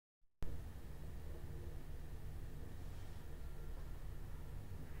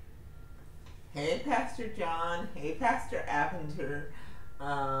Hey, Pastor John. Hey, Pastor Aventer.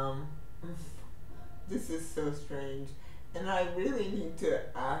 Um, this is so strange. And I really need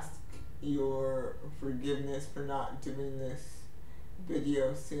to ask your forgiveness for not doing this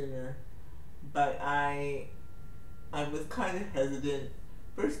video sooner. But I was kind of hesitant.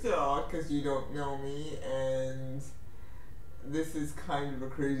 First of all, because you don't know me, and this is kind of a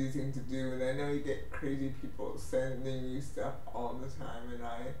crazy thing to do. And I know you get crazy people sending you stuff all the time, and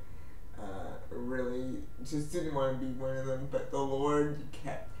I really just didn't want to be one of them, but the Lord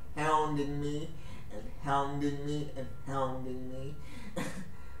kept hounding me and hounding me and hounding me.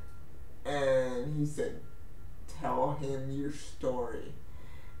 And he said, tell him your story.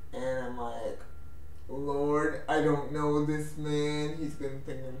 And I'm like, Lord, I don't know this man. He's been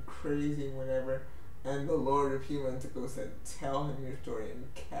thinking crazy, whatever. And the Lord a few months ago said, tell him your story,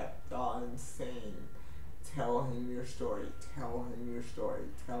 and kept on saying, tell him your story, tell him your story,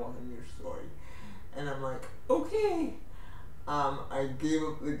 tell him your story. And I'm like, okay. I gave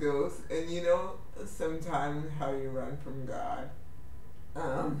up the ghost, and you know, sometimes how you run from God.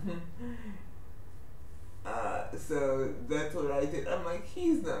 So that's what I did. I'm like,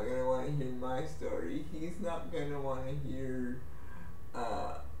 he's not gonna want to hear my story. He's not gonna want to hear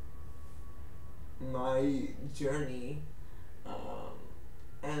my journey.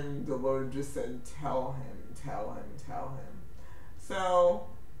 And the Lord just said, tell him, tell him, tell him. So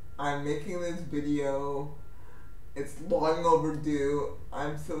I'm making this video. It's long overdue.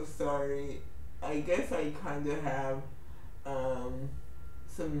 I'm so sorry. I guess I kind of have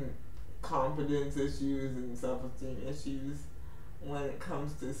some confidence issues and self-esteem issues when it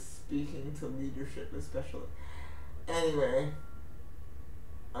comes to speaking to leadership, especially. Anyway,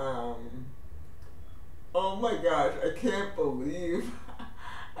 oh my gosh, I can't believe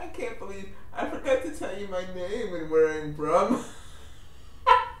I forgot to tell you my name and where I'm from.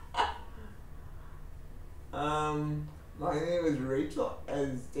 My name is Rachel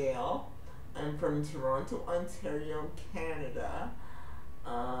Esdale. I'm from Toronto, Ontario, Canada.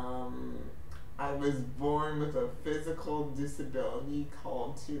 I was born with a physical disability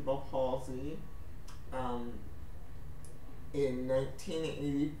called cerebral palsy in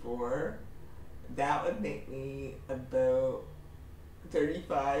 1984. That would make me about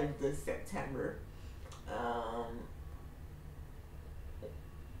 35 this September.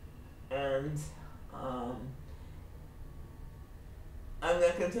 I'm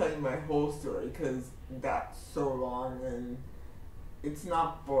not going to tell you my whole story because that's so long, and it's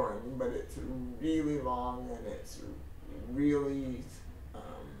not boring, but it's really long, and it's really,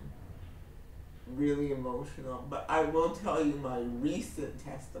 really emotional. But I will tell you my recent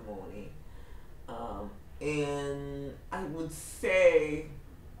testimony. And I would say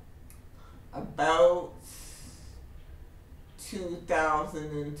about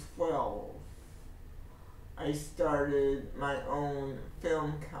 2012, I started my own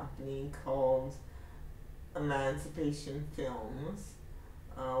film company called Emancipation Films,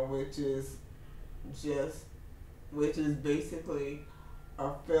 which is basically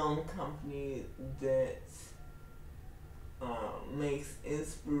a film company that makes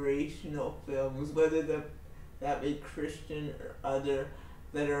inspirational films, whether that be Christian or other,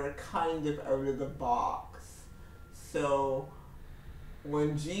 that are kind of out of the box. So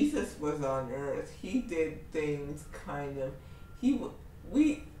when Jesus was on earth, he did things kind of,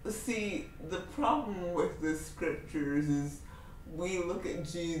 we see, the problem with the scriptures is we look at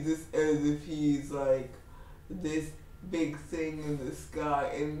Jesus as if he's like this big thing in the sky,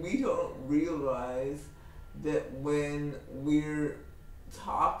 and we don't realize that when we're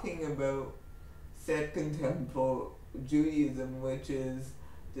talking about Second Temple Judaism, which is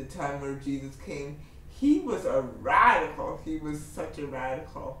the time where Jesus came, he was a radical. He was such a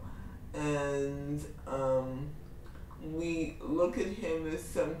radical. And we look at him as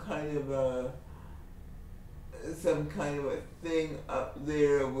some kind of a thing up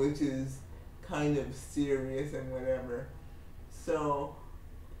there which is kind of serious and whatever. So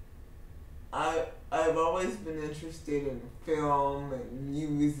I've always been interested in film and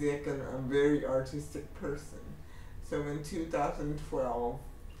music, and I'm a very artistic person. So in 2012,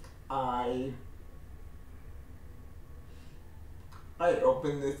 I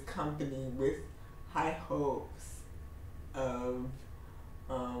opened this company with high hopes of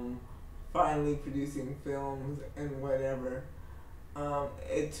finally producing films and whatever.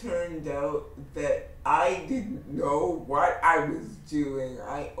 It turned out that I didn't know what I was doing.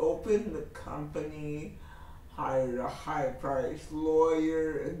 I opened the company, hired a high-priced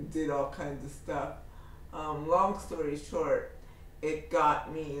lawyer, and did all kinds of stuff. Long story short, it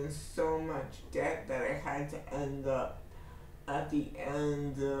got me in so much debt that I had to end up at the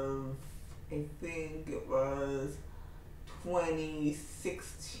end of I think it was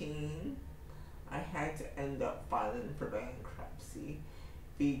 2016, I had to end up filing for bankruptcy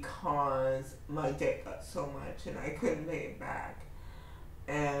because my debt got so much and I couldn't pay it back.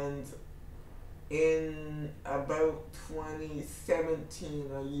 And in about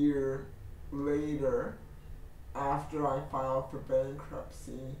 2017, a year later, after I filed for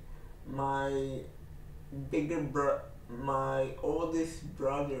bankruptcy, my my oldest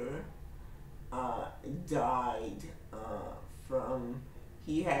brother died from,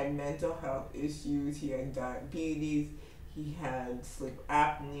 he had mental health issues, he had diabetes, he had sleep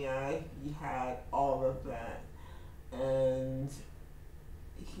apnea, he had all of that. And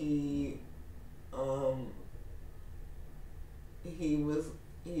he um he was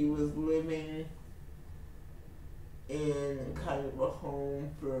living in kind of a home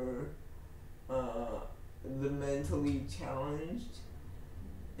for the mentally challenged,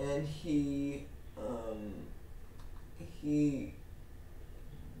 and he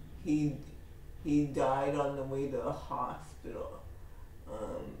he died on the way to the hospital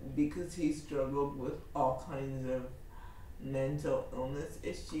because he struggled with all kinds of mental illness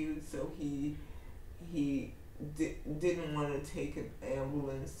issues. So he didn't want to take an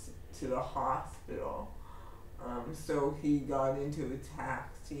ambulance to the hospital. So he got into a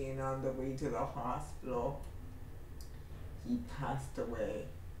taxi, and on the way to the hospital, he passed away.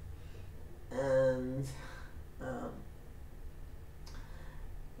 And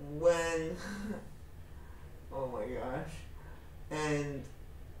when, oh my gosh, and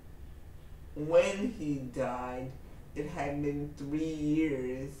when he died, it had been 3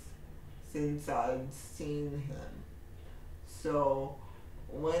 years since I'd seen him. So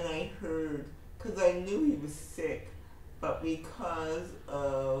when I heard, because I knew he was sick, but because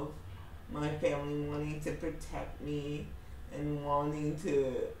of my family wanting to protect me and wanting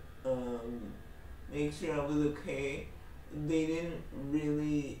to make sure I was okay, they didn't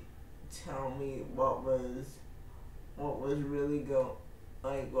really tell me what was really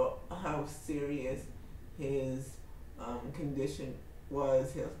how serious his condition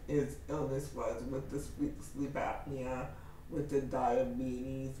was, his illness was, with the sleep apnea, with the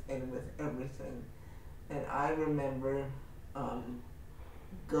diabetes, and with everything. And I remember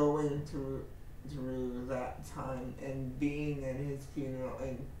going through that time and being at his funeral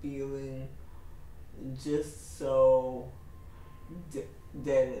and feeling just so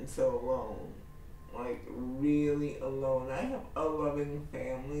dead and so alone, like really alone. I have a loving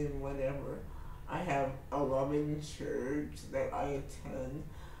family and whatever. I have a loving church that I attend,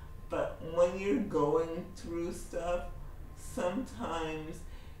 but when you're going through stuff, sometimes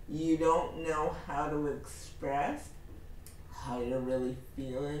you don't know how to express how you're really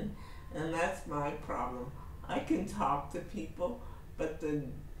feeling, and that's my problem. I can talk to people, but the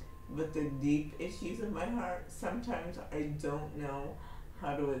deep issues of my heart, sometimes I don't know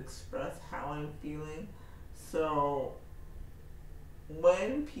how to express how I'm feeling. So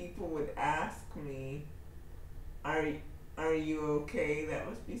when people would ask me, are you okay? That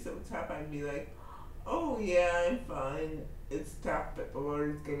must be so tough. I'd be like, oh yeah, I'm fine. It's tough, but the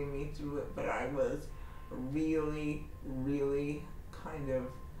Lord is getting me through it. But I was really, really kind of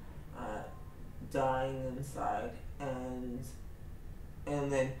dying inside, and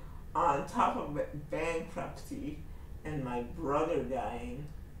then on top of it, bankruptcy and my brother dying,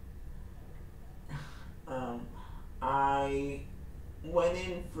 I went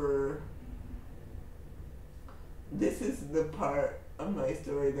in for, this is the part of my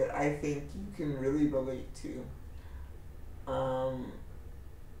story that I think you can really relate to.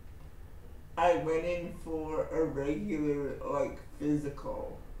 I went in for a regular,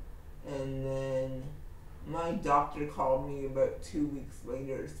 physical, and then my doctor called me about 2 weeks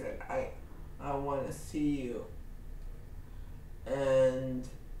later, said, I want to see you. And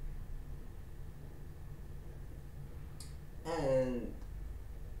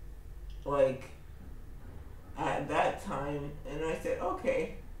at that time, and I said,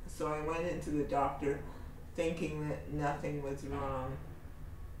 okay. So I went into the doctor thinking that nothing was wrong.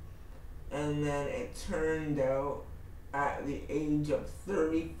 And then it turned out at the age of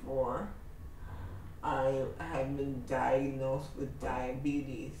 34, I had been diagnosed with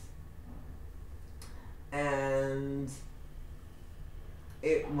diabetes. And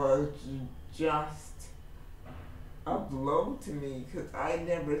it was just a blow to me, because I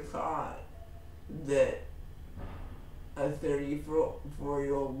never thought that a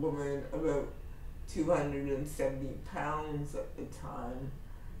 34-year-old woman, about 270 pounds at the time,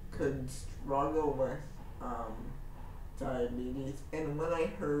 could struggle with diabetes. And when I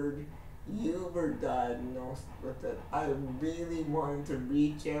heard you were diagnosed with it, I really wanted to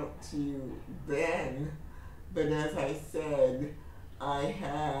reach out to you then, but as I said, I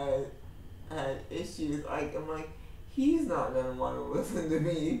had issues. Like, I'm like, he's not gonna want to listen to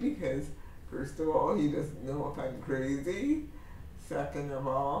me because, first of all, he doesn't know if I'm crazy. Second of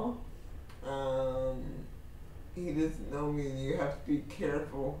all, um, he doesn't know me, and you have to be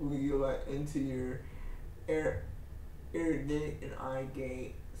careful who you let into your ear gate and eye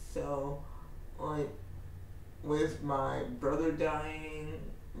gate. So, like, with my brother dying,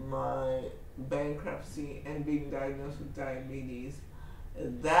 my bankruptcy, and being diagnosed with diabetes,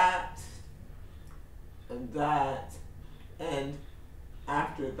 that, and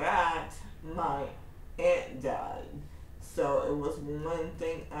after that, my aunt died. So it was one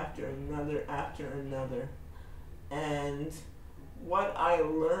thing after another after another. And what I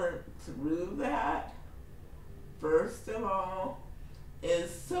learned through that, first of all, is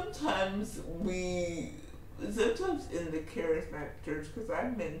sometimes in the charismatic church, because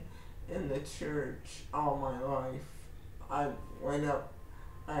I've been in the church all my life. I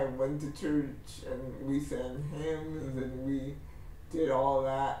went to church and we sang hymns and we did all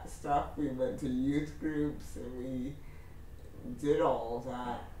that stuff. We went to youth groups and we did all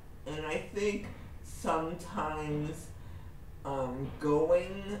that. And I think sometimes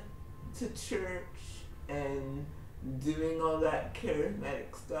going to church and doing all that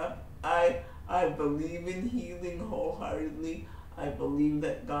charismatic stuff, I believe in healing wholeheartedly. I believe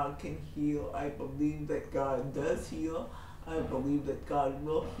that God can heal. I believe that God does heal. I believe that God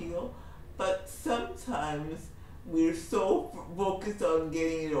will heal. But sometimes we're so focused on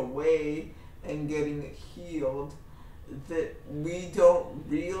getting it away and getting it healed that we don't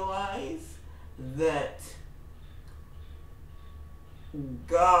realize that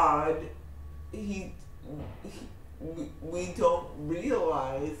God, we don't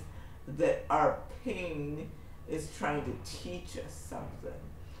realize that our pain is trying to teach us something.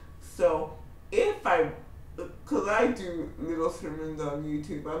 So because I do little sermons on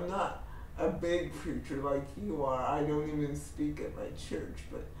YouTube, I'm not a big preacher like you are. I don't even speak at my church,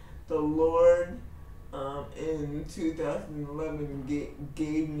 but the Lord in 2011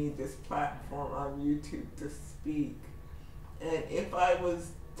 gave me this platform on YouTube to speak. And if I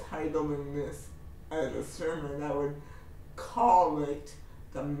was titling this as a sermon, I would call it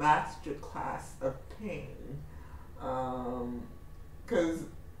the masterclass of pain. Because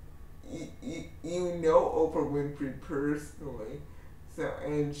you know Oprah Winfrey personally, so,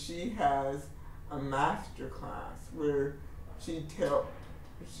 and she has a masterclass where she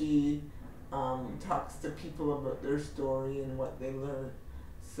talks to people about their story and what they learned.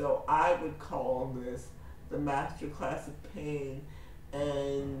 So I would call this the masterclass of pain,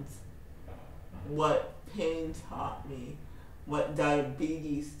 and what pain taught me, what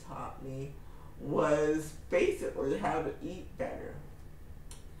diabetes taught me, was basically how to eat better.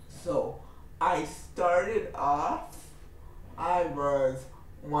 So I started off, I was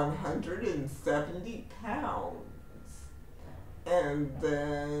 170 pounds, and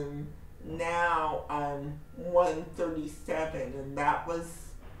then now I'm 137, and that was,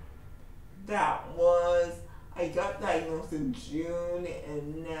 I got diagnosed in June,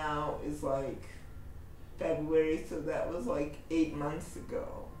 and now is like February, so that was like 8 months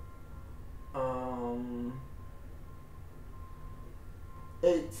ago.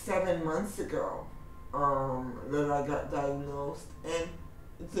 7 months ago, that I got diagnosed, and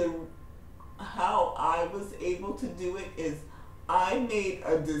how I was able to do it is I made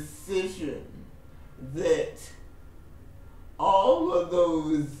a decision that all of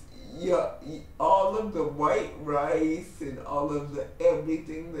the white rice and all of the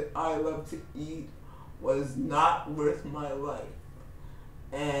everything that I love to eat was not worth my life.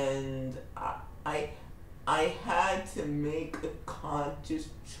 And I had to make a conscious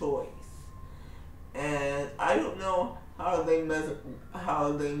choice. And I don't know how they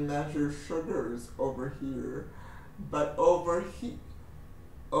measure sugars over here, but over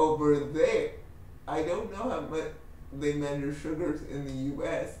there, I don't know how much they measure sugars in the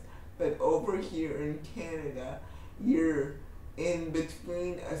U.S., but over here in Canada, you're in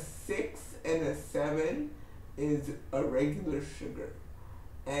between a 6 and a 7 is a regular sugar,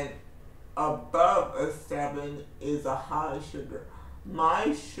 and above a 7 is a high sugar.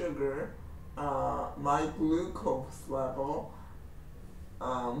 My sugar, my glucose level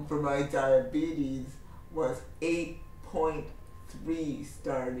for my diabetes was 8.3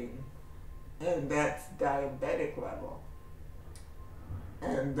 starting, and that's diabetic level.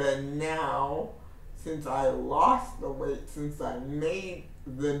 And then now, since I lost the weight, since I made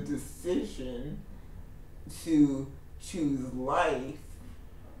the decision to choose life,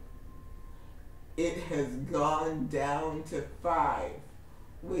 it has gone down to 5,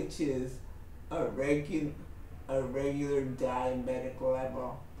 which is a regular diabetic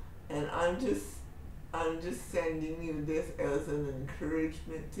level. And I'm just sending you this as an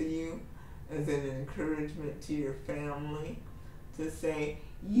encouragement to you, as an encouragement to your family, to say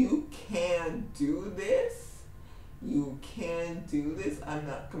you can do this. You can do this. I'm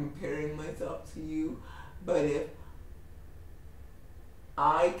not comparing myself to you, but if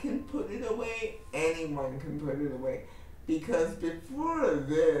I can put it away, anyone can put it away. Because before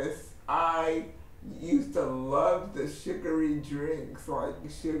this, I used to love the sugary drinks, like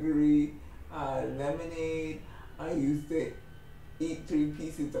sugary lemonade. I used to eat 3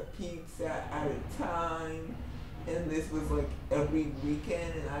 pieces of pizza at a time, and this was like every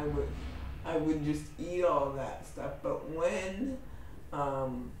weekend, and I would just eat all that stuff. But when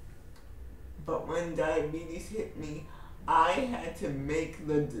diabetes hit me, I had to make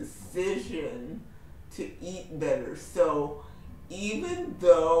the decision to eat better. So even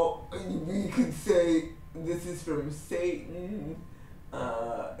though we could say this is from Satan,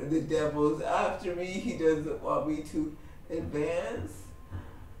 the devil's after me, he doesn't want me to advance,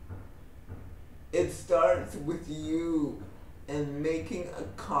 it starts with you and making a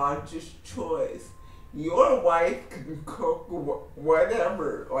conscious choice. Your wife can cook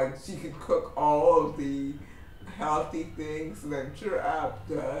whatever, like she could cook all of the healthy things that I'm sure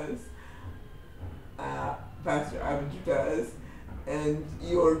Pastor Average does, and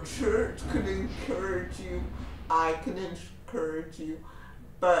your church could encourage you, I can encourage you,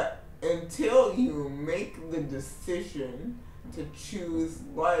 but until you make the decision to choose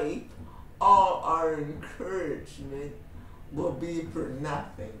life, all our encouragement will be for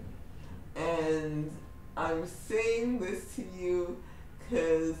nothing. And I'm saying this to you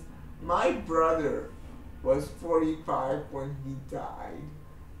because my brother was 45 when he died.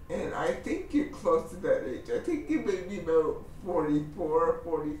 And I think you're close to that age. I think you may be about 44,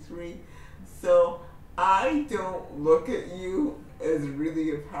 43. So I don't look at you as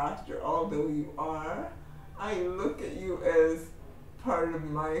really a pastor, although you are. I look at you as part of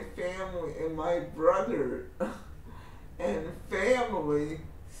my family and my brother. And family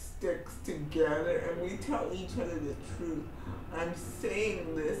sticks together, and we tell each other the truth. I'm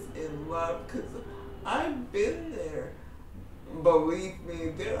saying this in love because I've been there. Believe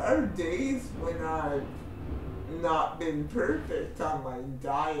me, there are days when I've not been perfect on my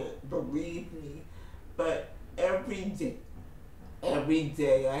diet, believe me. But every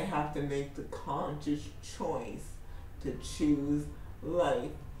day I have to make the conscious choice to choose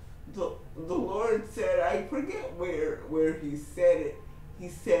life. The Lord said, I forget where he said it. He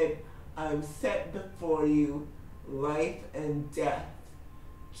said, I've set before you life and death.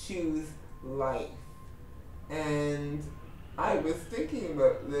 Choose life. And I was thinking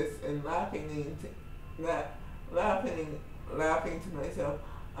about this and laughing to myself.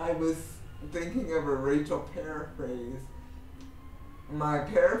 I was thinking of a Rachel paraphrase. My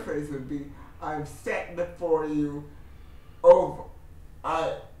paraphrase would be, I've set before you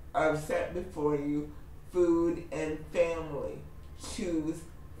I've set before you food and family. Choose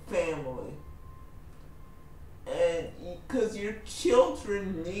family. And because your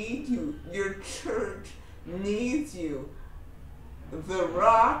children need you, your church needs you, the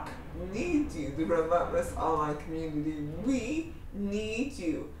Rock needs you, the Relentless Online Community, we need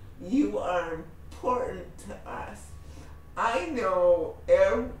you. You are important to us. I know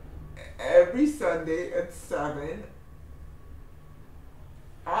every Sunday at 7,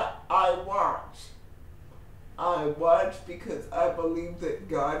 I watch because I believe that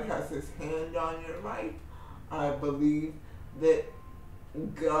God has his hand on your life. I believe that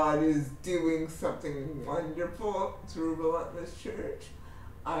God is doing something wonderful through Relentless Church.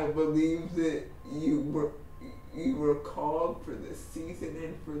 I believe that you were called for this season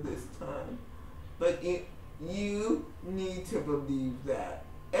and for this time. But you need to believe that.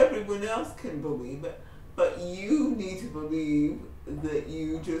 Everyone else can believe it, but you need to believe that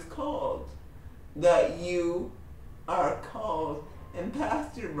you just called. That you are called. And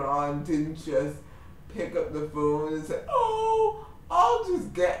Pastor Ron didn't just pick up the phone and say, oh, I'll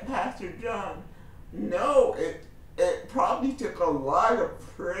just get Pastor John. No, it probably took a lot of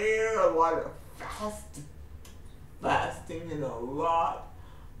prayer, a lot of fasting, and a lot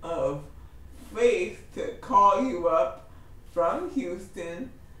of faith to call you up from Houston,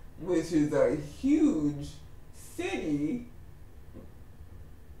 which is a huge city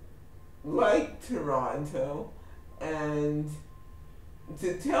like Toronto, and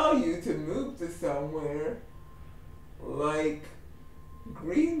to tell you to move to somewhere like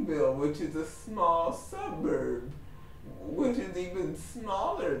Greenville, which is a small suburb, which is even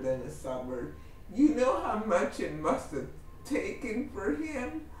smaller than a suburb. You know how much it must have taken for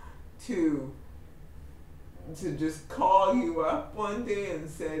him to just call you up one day and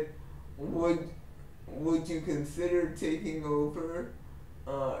said, would you consider taking over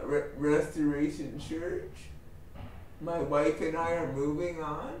Restoration Church? My wife and I are moving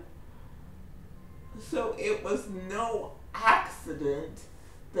on. So it was no accident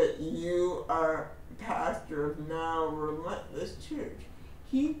that you are pastor of Now Relentless Church.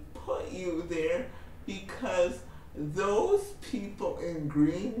 He put you there because those people in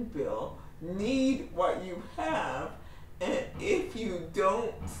Greenville need what you have, and if you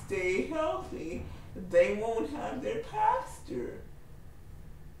don't stay healthy, they won't have their pastor.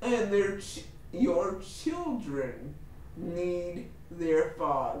 And your children need their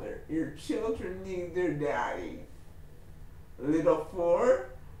father. Your children need their daddy. Little Four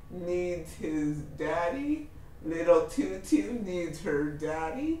needs his daddy. Little Tutu needs her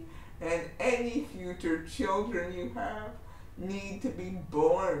daddy. And any future children you have need to be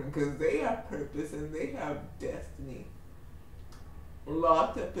born because they have purpose and they have destiny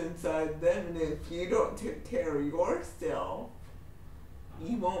locked up inside them. And if you don't take care of yourself,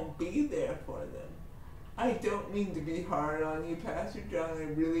 you won't be there for them. I don't mean to be hard on you, Pastor John. I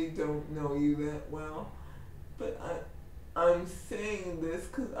really don't know you that well. But I'm saying this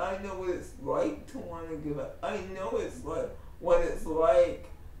because I know what it's like to want to give up. I know it's like what it's like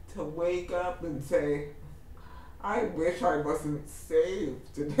to wake up and say, I wish I wasn't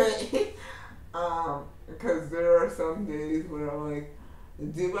saved today. Because there are some days where I'm like,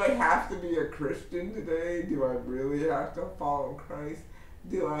 do I have to be a Christian today? Do I really have to follow Christ?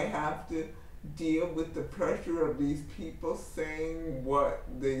 Do I have to deal with the pressure of these people saying what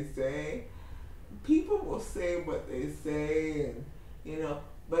they say? People will say what they say, and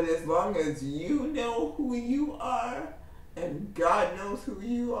but as long as you know who you are, and God knows who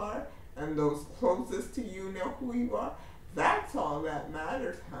you are, and those closest to you know who you are, that's all that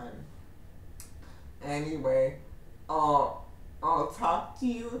matters, hon. Anyway, I'll talk to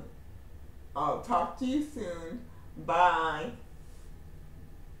you soon. Bye.